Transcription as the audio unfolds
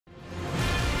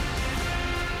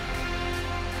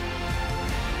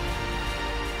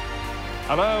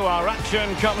Hello, our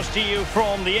action comes to you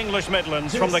from the English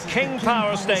Midlands, from the King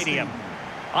Power Stadium.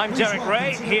 I'm Derek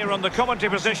Ray, here on the commentary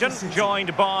position,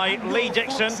 joined by Lee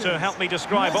Dixon to help me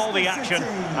describe all the action.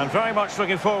 And very much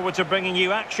looking forward to bringing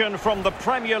you action from the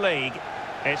Premier League.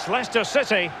 It's Leicester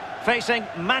City facing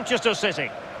Manchester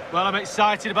City. Well, I'm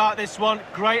excited about this one.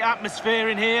 Great atmosphere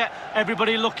in here.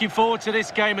 Everybody looking forward to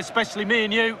this game, especially me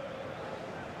and you.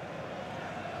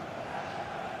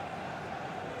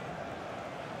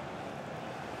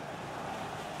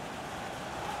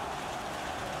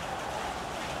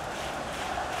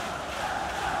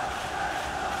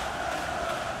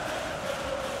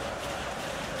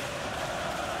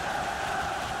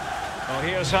 Well,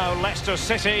 here's how Leicester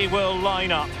City will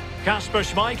line up. Kasper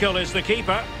Schmeichel is the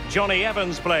keeper. Johnny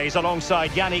Evans plays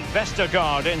alongside Yannick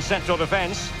Vestergaard in central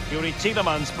defence. Yuri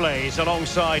Tielemans plays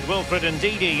alongside Wilfred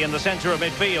Ndidi in the centre of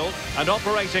midfield. And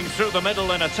operating through the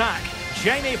middle in attack,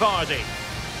 Jamie Vardy.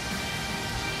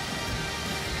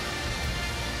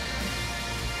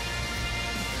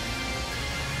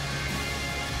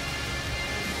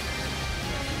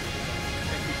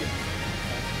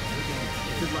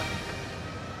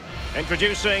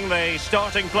 Introducing the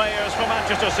starting players for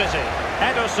Manchester City.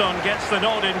 Ederson gets the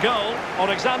nod in goal.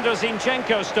 Alexander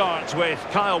Zinchenko starts with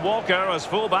Kyle Walker as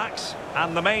fullbacks.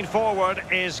 And the main forward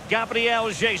is Gabriel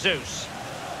Jesus.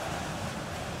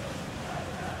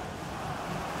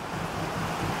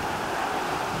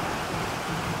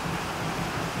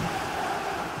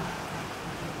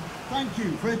 Thank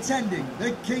you for attending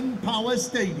the King Power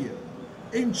Stadium.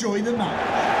 Enjoy the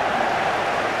match.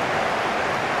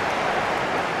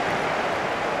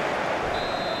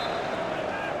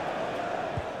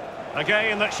 A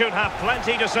game that should have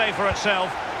plenty to say for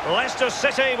itself. Leicester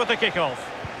City with the kickoff.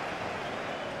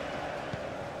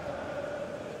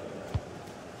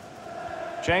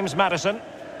 James Maddison.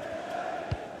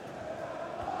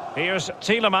 Here's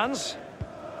Tielemans.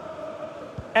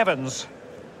 Evans.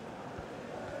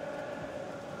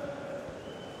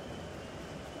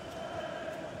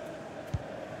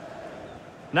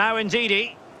 Now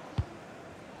Ndidi.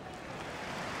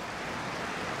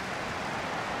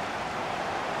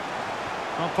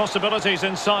 Well, possibilities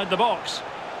inside the box.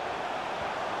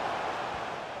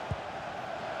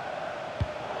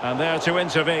 And there to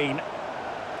intervene.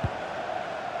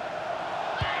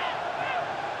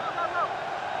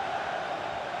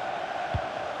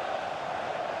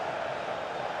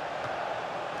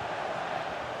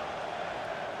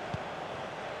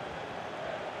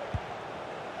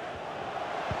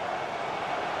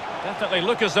 Definitely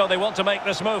look as though they want to make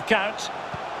this move count.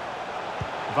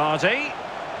 Vardy.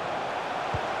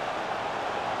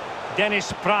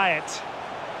 Dennis Praet.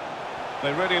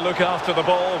 They really look after the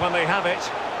ball when they have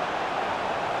it.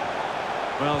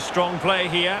 Well, strong play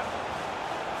here.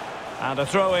 And a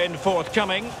throw-in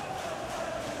forthcoming.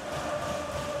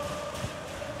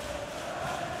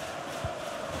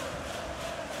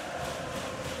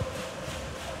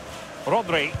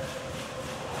 Rodri.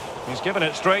 He's given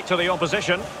it straight to the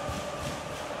opposition.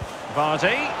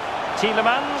 Vardy.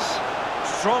 Tielemans.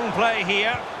 Strong play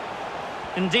here.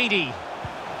 Ndidi.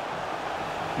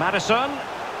 Maddison.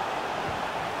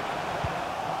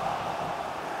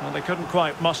 Well, they couldn't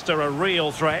quite muster a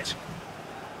real threat.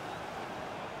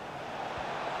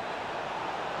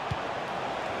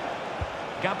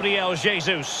 Gabriel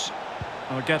Jesus.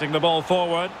 Oh, getting the ball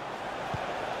forward.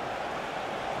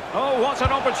 Oh, what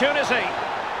an opportunity.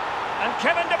 And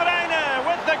Kevin De Bruyne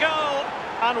with the goal.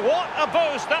 And what a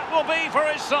boost that will be for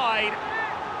his side.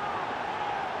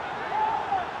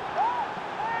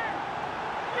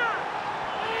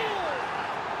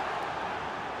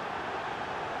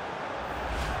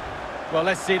 Well,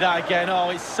 let's see that again. Oh,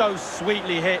 it's so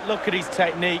sweetly hit. Look at his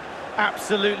technique.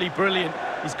 Absolutely brilliant.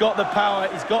 He's got the power,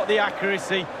 he's got the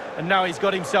accuracy, and now he's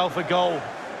got himself a goal.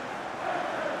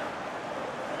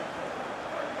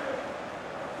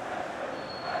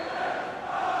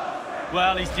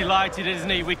 Well, he's delighted, isn't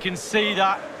he? We can see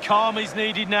that. Calm is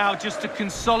needed now just to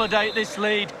consolidate this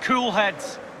lead. Cool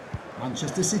heads.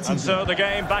 Manchester City. And so the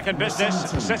game back in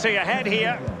business. City ahead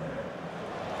here.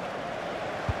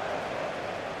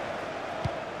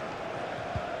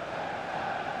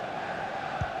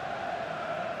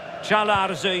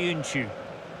 Çağlar Söyüncü.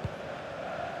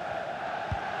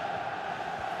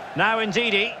 Now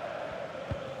Ndidi.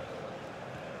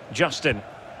 Justin.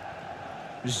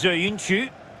 Söyüncü.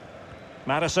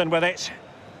 Maddison with it.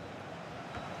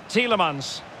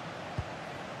 Tielemans.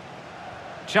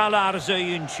 Çağlar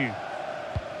Söyüncü.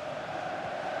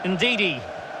 Ndidi.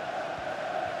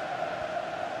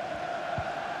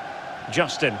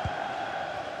 Justin.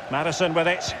 Maddison with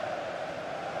it.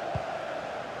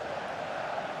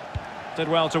 Did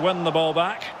well to win the ball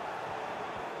back.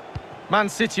 Man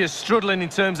City are struggling in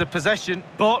terms of possession,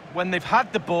 but when they've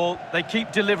had the ball, they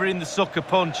keep delivering the sucker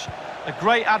punch. A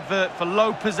great advert for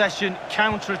low possession,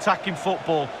 counter-attacking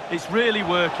football. It's really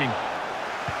working.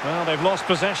 Well, they've lost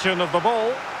possession of the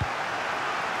ball.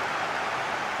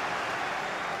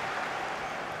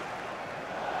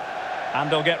 And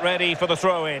they'll get ready for the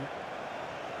throw-in.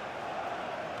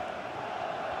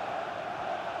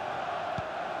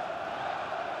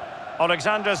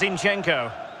 Alexander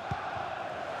Zinchenko.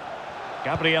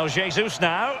 Gabriel Jesus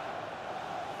now.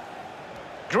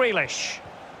 Grealish.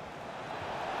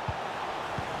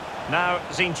 Now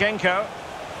Zinchenko.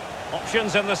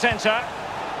 Options in the centre.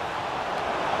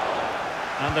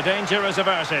 And the danger is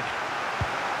averted.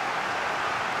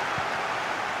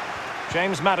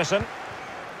 James Maddison.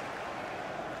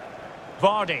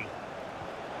 Vardy.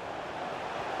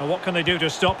 Well, what can they do to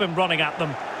stop him running at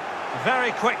them?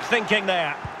 Very quick thinking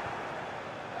there.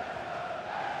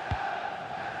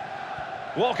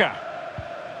 Walker.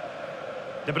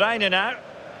 De Bruyne now.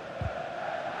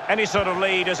 Any sort of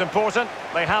lead is important.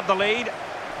 They have the lead.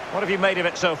 What have you made of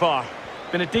it so far?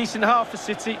 Been a decent half for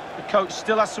City. The coach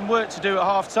still has some work to do at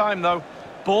half-time, though.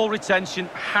 Ball retention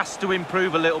has to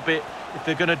improve a little bit if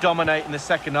they're going to dominate in the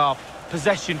second half.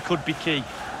 Possession could be key.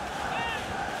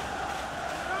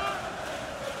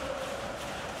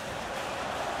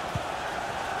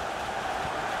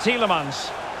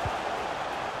 Tielemans.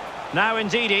 Now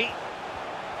Ndidi.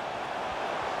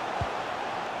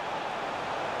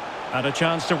 And a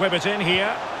chance to whip it in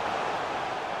here.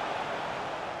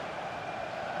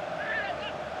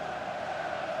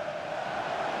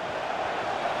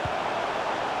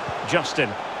 Justin.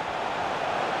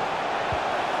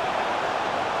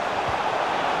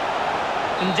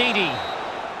 Ndidi.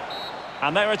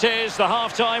 And there it is, the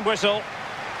half-time whistle.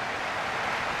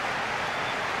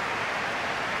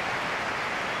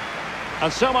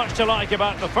 And so much to like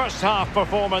about the first half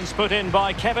performance put in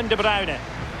by Kevin De Bruyne.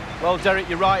 Well, Derek,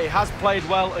 you're right. He has played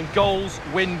well, and goals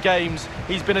win games.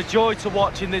 He's been a joy to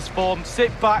watch in this form.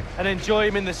 Sit back and enjoy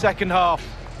him in the second half.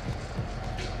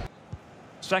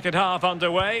 Second half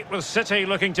underway, with City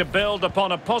looking to build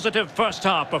upon a positive first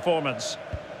half performance.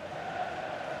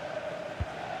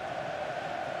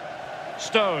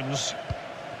 Stones.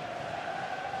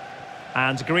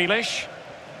 And Grealish.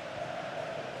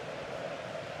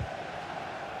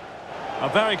 A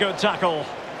very good tackle.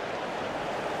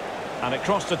 And it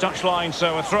crossed the touchline,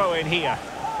 so a throw in here.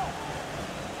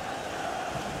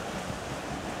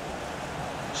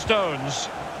 Stones.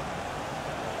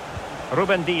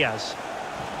 Ruben Diaz.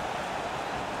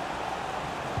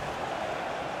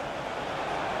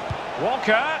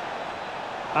 Walker.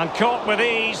 And caught with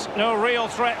ease. No real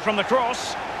threat from the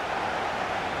cross.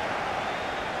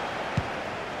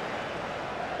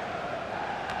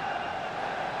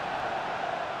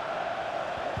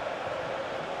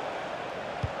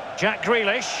 Jack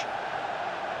Grealish.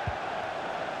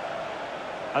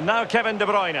 And now Kevin De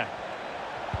Bruyne.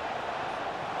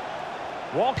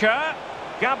 Walker.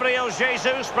 Gabriel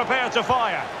Jesus prepared to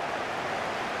fire.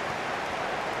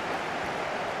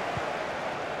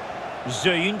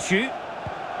 Ziyech.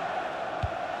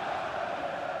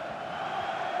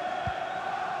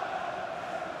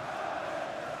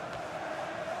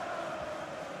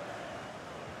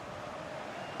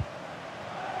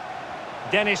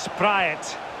 Dennis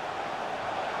Praet.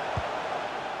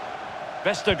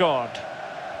 Vestergaard.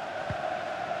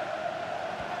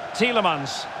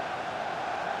 Tielemans.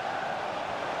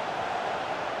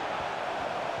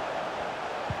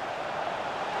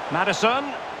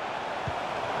 Maddison.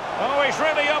 Oh, he's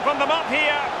really opened them up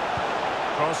here.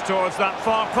 Cross towards that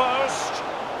far post.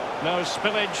 No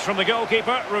spillage from the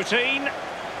goalkeeper. Routine.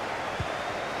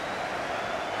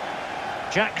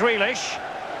 Jack Grealish.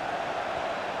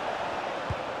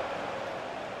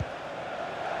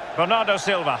 Bernardo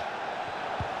Silva.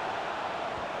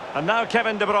 And now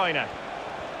Kevin De Bruyne.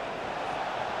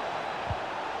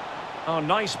 Oh,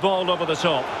 nice ball over the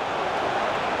top.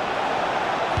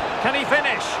 Can he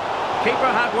finish?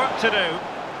 Keeper had work to do.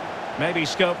 Maybe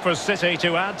scope for City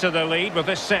to add to the lead with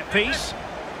this set piece.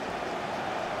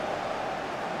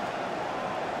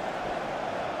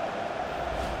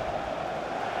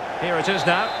 Here it is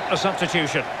now, a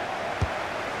substitution.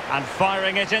 And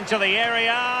firing it into the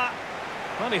area.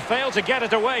 Well, he failed to get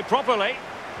it away properly.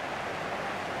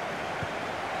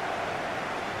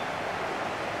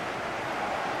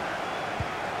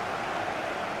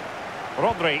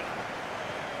 Rodri.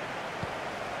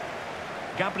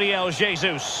 Gabriel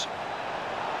Jesus.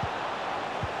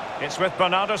 It's with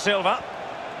Bernardo Silva.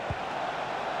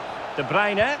 De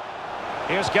Bruyne.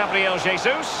 Here's Gabriel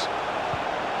Jesus.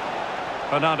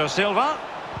 Bernardo Silva.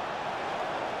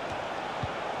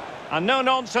 And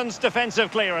no-nonsense defensive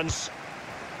clearance.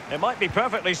 It might be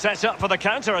perfectly set up for the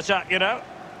counter-attack, you know.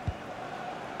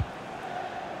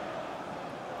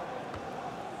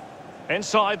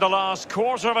 Inside the last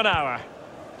quarter of an hour.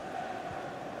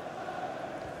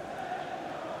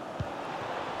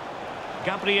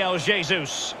 Gabriel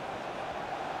Jesus.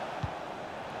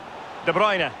 De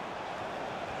Bruyne.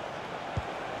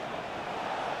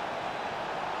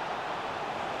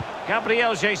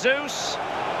 Gabriel Jesus.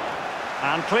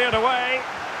 And cleared away.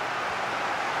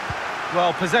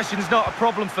 Well, possession's not a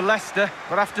problem for Leicester,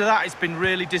 but after that it's been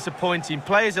really disappointing.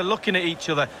 Players are looking at each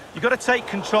other. You've got to take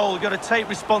control, you've got to take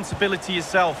responsibility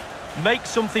yourself. Make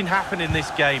something happen in this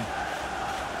game.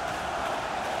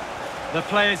 The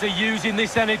players are using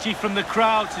this energy from the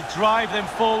crowd to drive them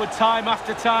forward time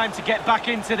after time to get back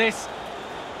into this.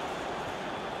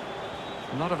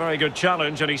 Not a very good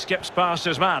challenge, and he skips past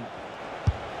his man.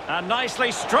 And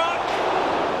nicely struck.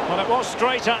 Well, it was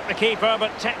straight at the keeper,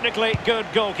 but technically good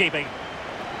goalkeeping.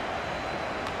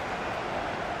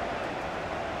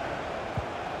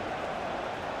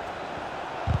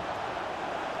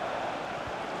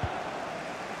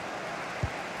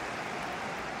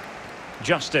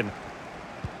 Justin.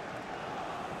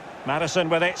 Madison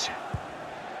with it.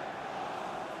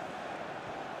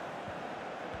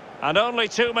 And only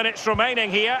 2 minutes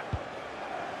remaining here.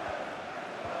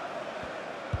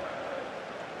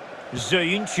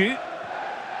 Ziyunchu.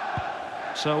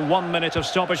 So 1 minute of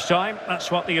stoppage time.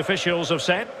 That's what the officials have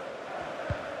said.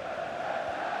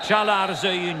 Chalar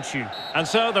Ziyunchu. And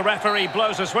so the referee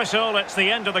blows his whistle. It's the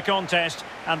end of the contest.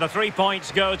 And the 3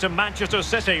 points go to Manchester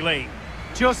City, Lee.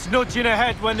 Just nudging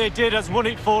ahead when they did has won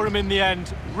it for him in the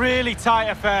end. Really tight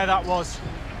affair that was.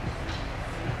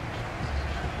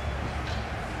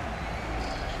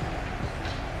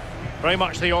 Very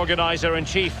much the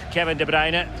organiser-in-chief, Kevin De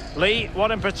Bruyne. Lee,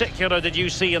 what in particular did you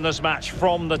see in this match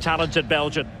from the talented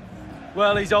Belgian?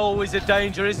 Well, he's always a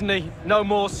danger, isn't he? No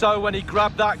more so when he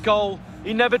grabbed that goal.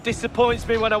 He never disappoints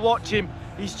me when I watch him.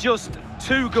 He's just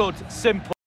too good, simple.